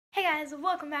Hey guys,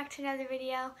 welcome back to another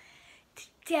video.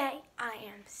 Today I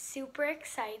am super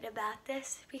excited about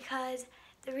this because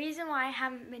the reason why I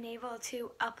haven't been able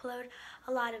to upload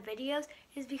a lot of videos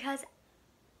is because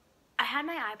I had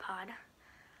my iPod,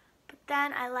 but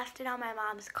then I left it on my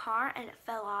mom's car and it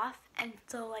fell off, and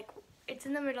so it's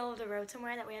in the middle of the road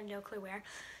somewhere that we have no clue where.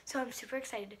 So I'm super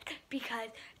excited because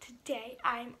today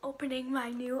I'm opening my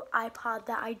new iPod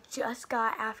that I just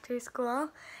got after school,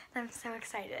 and I'm so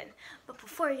excited. But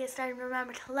before we get started,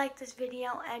 remember to like this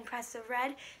video and press the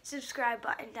red subscribe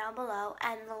button down below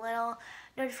and the little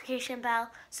notification bell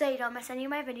so you don't miss any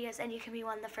of my videos and you can be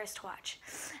one of the first to watch.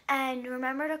 And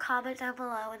remember to comment down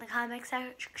below in the comment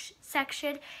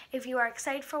section if you are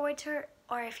excited for winter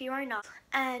or if you are not.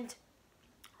 And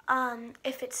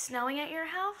if it's snowing at your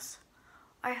house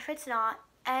or if it's not,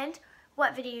 and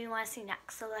what video you want to see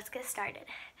next. So let's get started.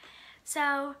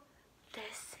 So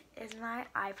this is my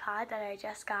iPod that I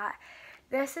just got.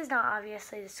 This is not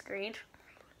obviously the screen,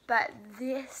 but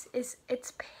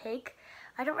it's pink.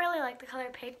 I don't really like the color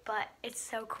pink, but it's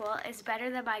so cool. It's better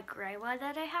than my gray one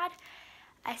that I had.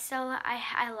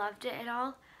 I loved it and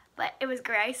all, but it was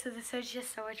gray, so this was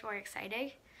just so much more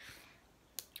exciting.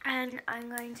 And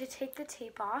I'm going to take the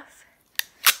tape off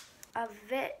of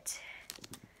it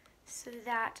so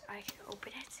that I can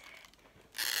open it.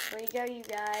 Here we go, you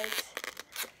guys.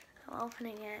 I'm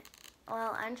opening it.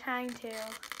 Well, I'm trying to.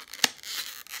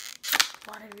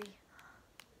 What are we?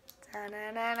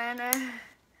 Da-na-na-na-na. So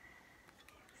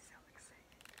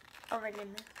excited. Oh my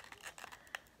goodness.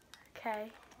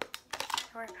 Okay.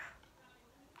 We're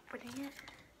opening it.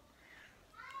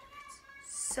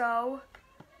 It's so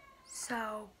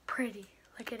pretty.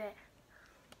 Look at it.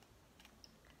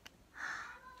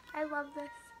 I love this.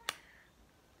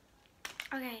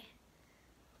 Okay.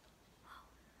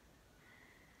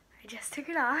 I just took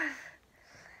it off,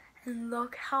 and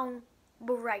look how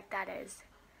bright that is.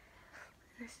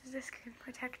 This is the screen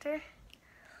protector.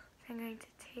 I'm going to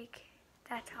take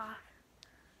that off.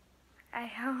 I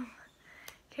hope.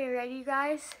 Okay, ready, you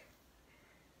guys?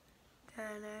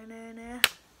 Da-na-na-na.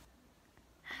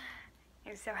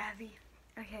 I'm so happy.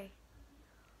 Okay.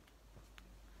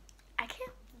 I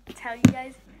can't tell you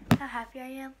guys how happy I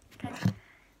am.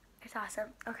 It's awesome.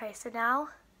 Okay, so now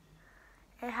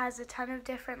it has a ton of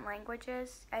different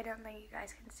languages. I don't think you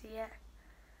guys can see it,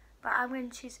 but I'm going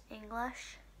to choose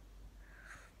English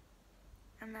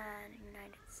and then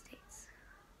United States.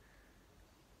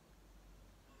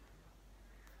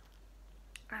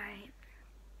 Alright,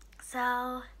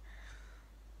 so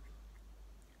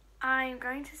I'm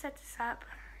going to set this up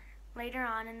later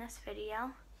on in this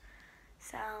video.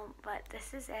 So, but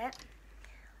this is it.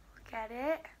 Look at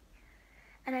it.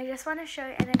 And I just want to show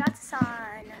you, and I got this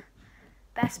on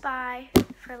Best Buy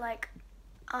for like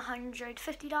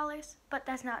 $150, but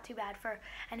that's not too bad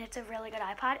and it's a really good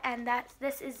iPod. And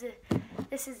this is the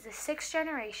 6th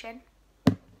generation,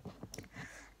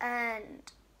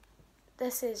 and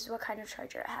this is what kind of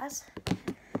charger it has.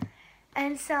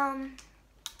 And so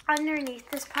underneath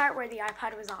this part where the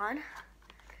iPod was on,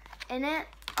 in it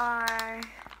are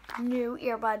new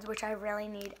earbuds, which I really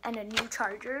need, and a new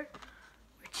charger,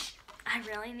 which I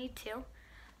really need too.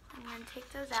 I'm going to take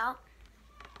those out.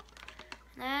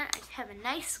 And then I have a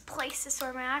nice place to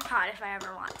store my iPod if I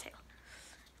ever want to.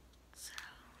 So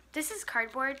this is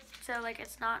cardboard, so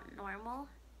it's not normal,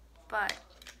 but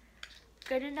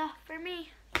good enough for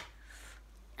me.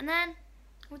 And then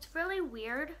what's really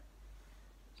weird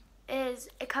is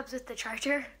it comes with the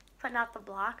charger, but not the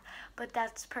block, but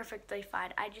that's perfectly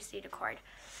fine. I just need a cord.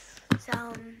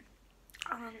 So,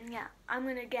 yeah, I'm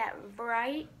gonna get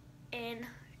right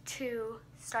into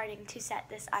starting to set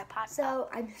this iPod. So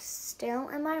I'm still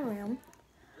in my room,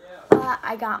 but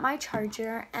I got my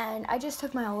charger, and I just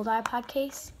took my old iPod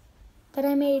case that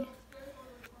I made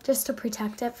just to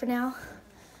protect it for now.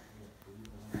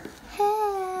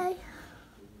 Hey!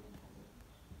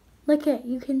 Look it,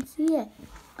 you can see it.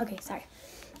 Okay, sorry.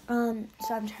 So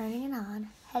I'm turning it on.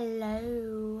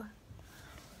 Hello.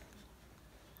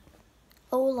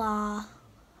 Hola.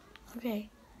 Okay.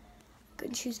 I'm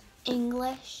gonna choose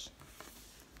English.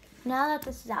 Now that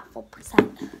this is at full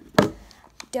percent,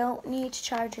 don't need to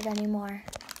charge it anymore.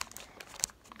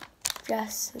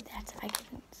 Just so that I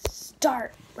can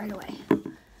start right away.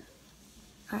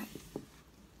 Alright.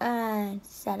 And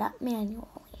set up manually.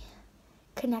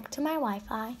 Connect to my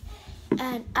Wi-Fi.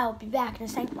 And I'll be back in a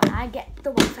second when I get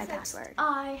the Wi-Fi password.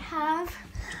 I have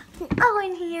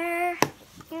Owen here.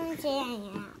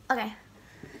 Okay.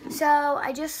 So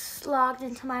I just logged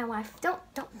into my Wi-Fi.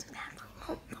 Don't do that.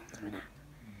 Don't do that.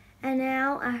 And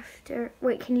now after,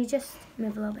 wait, can you just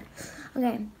move a little bit?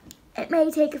 Okay. it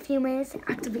may take a few minutes to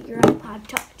activate your iPod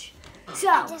Touch. So,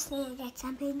 I just need to get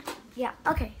something. Yeah,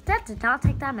 okay. That did not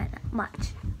take that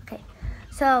much. Okay,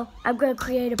 so I'm going to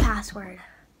create a password.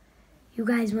 You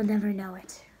guys will never know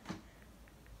it.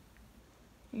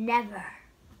 Never.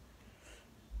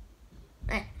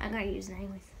 I'm going to use it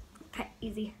anyways. Okay,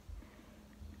 easy.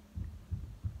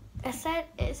 It said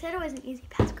it was an easy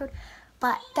passcode,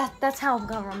 but that's how I'm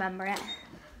going to remember it.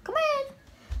 Come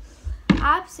in.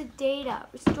 Apps and data.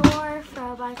 Restore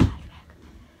from iPod.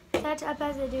 Set up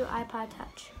as a new iPod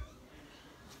Touch.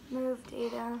 Move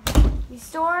data.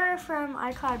 Restore from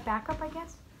iCloud backup, I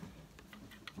guess.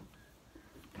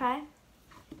 Okay.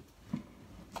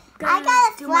 I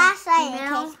got a flashlight in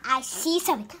case I see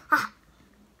something. Ah.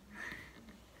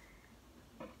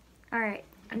 Alright,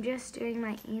 I'm just doing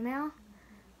my email,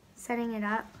 setting it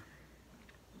up.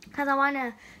 Because I want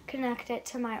to connect it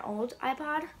to my old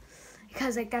iPod.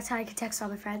 Because like that's how I can text all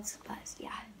my friends. But yeah.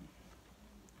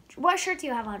 What shirt do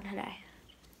you have on today?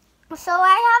 So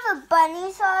I have a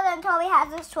bunny shirt and Toby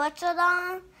has a sweatshirt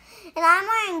on. And I'm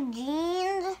wearing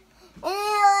jeans. And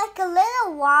like a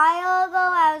little while ago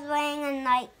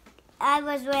I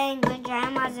was wearing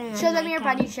pajamas and Show them your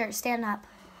bunny shirt. Stand up.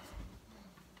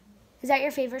 Is that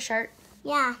your favorite shirt?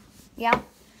 Yeah. Yeah.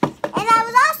 And I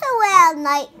was also wearing a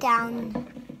nightgown.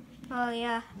 Oh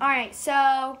yeah. Alright,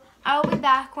 so I'll be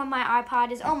back when my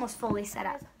iPod is almost fully set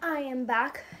up. I am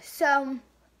back. So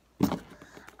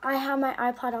I have my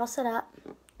iPod all set up.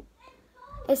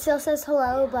 It still says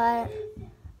hello, but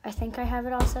I think I have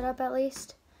it all set up at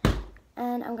least.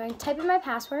 And I'm going to type in my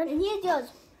password. And here's yours.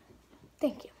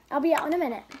 Thank you. I'll be out in a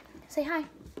minute. Say hi.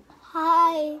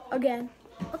 Hi. Again.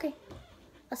 Okay.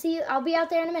 I'll be out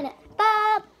there in a minute.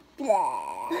 Bye.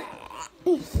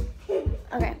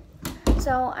 Okay.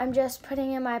 So I'm just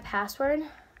putting in my password. And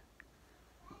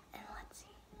let's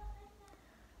see.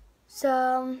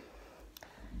 So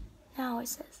now it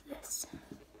says this.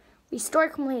 Restore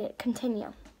completed.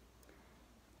 Continue.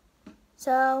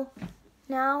 So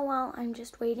now while I'm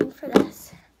just waiting for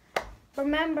this,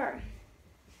 remember.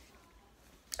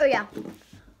 Oh yeah.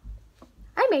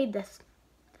 I made this.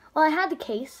 Well, I had the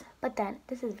case, but then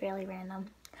this is really random.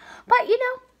 But you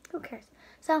know, who cares?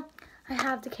 So I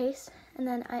have the case, and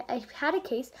then I had a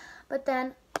case, but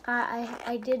then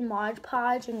I did Mod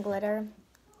Podge and glitter.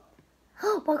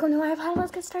 Oh, welcome to my iPod.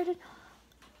 Let's get started.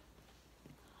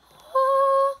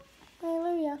 Oh,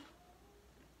 hallelujah.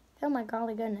 Oh my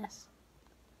golly goodness.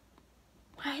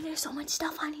 Why is there so much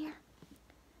stuff on here?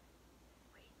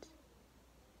 Wait.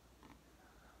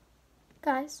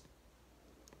 Guys.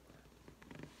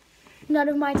 None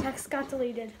of my texts got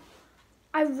deleted.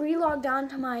 I re-logged on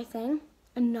to my thing,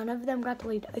 and none of them got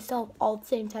deleted. I still have all the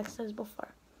same texts as before.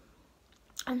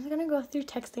 I'm just going to go through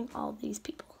texting all these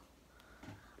people.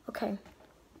 Okay.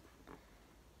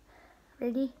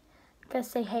 Ready? I'm going to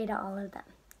say hey to all of them.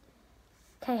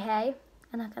 Okay, hey.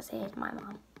 And I'm going to say hey to my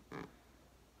mom. Okay,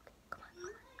 come on.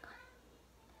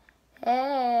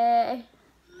 Hey.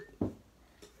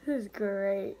 This is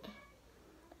great.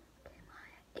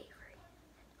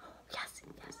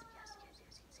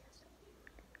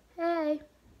 Hey.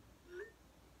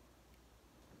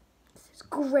 This is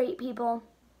great, people.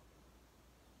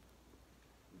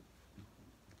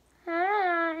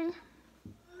 Hi.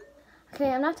 Okay,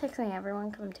 I'm not texting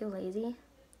everyone because I'm too lazy.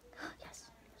 Yes.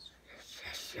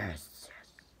 Yes.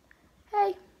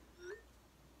 Hey.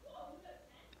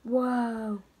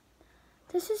 Whoa.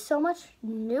 This is so much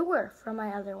newer from my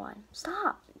other one.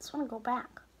 Stop. I just want to go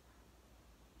back.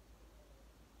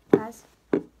 Guys.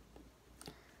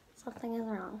 Something is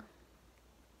wrong.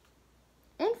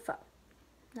 Info.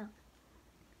 No.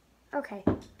 Okay,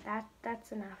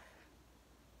 that's enough.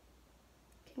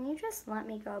 Can you just let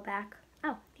me go back?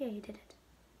 Oh, yeah, you did it.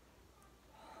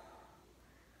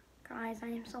 Guys, I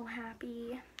am so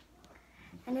happy.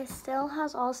 And it still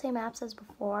has all the same apps as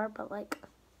before, but like,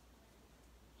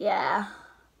 yeah.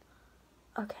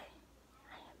 Okay,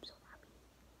 I am so happy.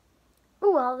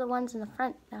 Ooh, all the ones in the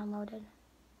front downloaded.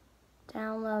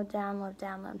 Download.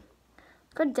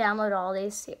 Go download all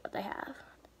these, see what they have.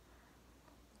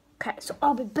 Okay, so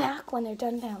I'll be back when they're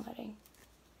done downloading.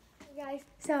 Hey guys,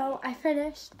 so I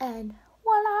finished and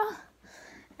voila!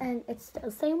 And it's still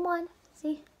the same one,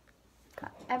 see?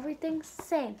 Got everything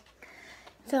same.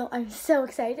 So I'm so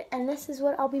excited, and this is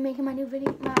what I'll be making my new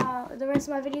video, the rest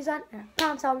of my videos on. And I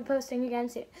promise I'll be posting again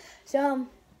soon. So,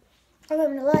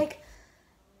 remember to like,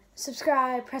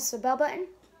 subscribe, press the bell button.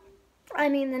 The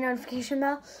notification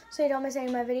bell, so you don't miss any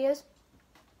of my videos.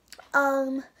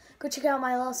 Go check out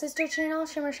my little sister channel,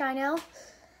 Shimmer Shine Elf.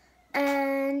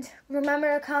 And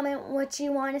remember to comment what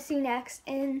you want to see next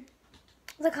in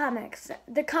the comic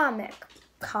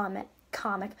comment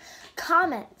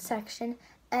section.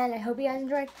 And I hope you guys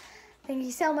enjoyed. Thank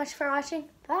you so much for watching.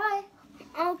 Bye.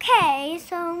 Okay,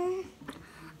 so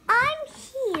I'm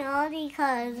here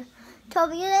because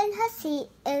Toby in her seat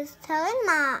is telling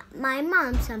my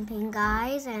mom something,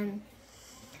 guys, and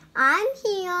I'm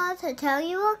here to tell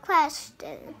you a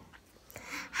question.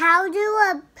 How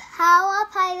are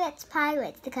pirates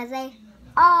pirates? Because they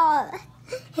are.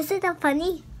 Isn't that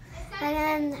funny? It's not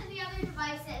connected to the other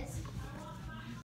devices.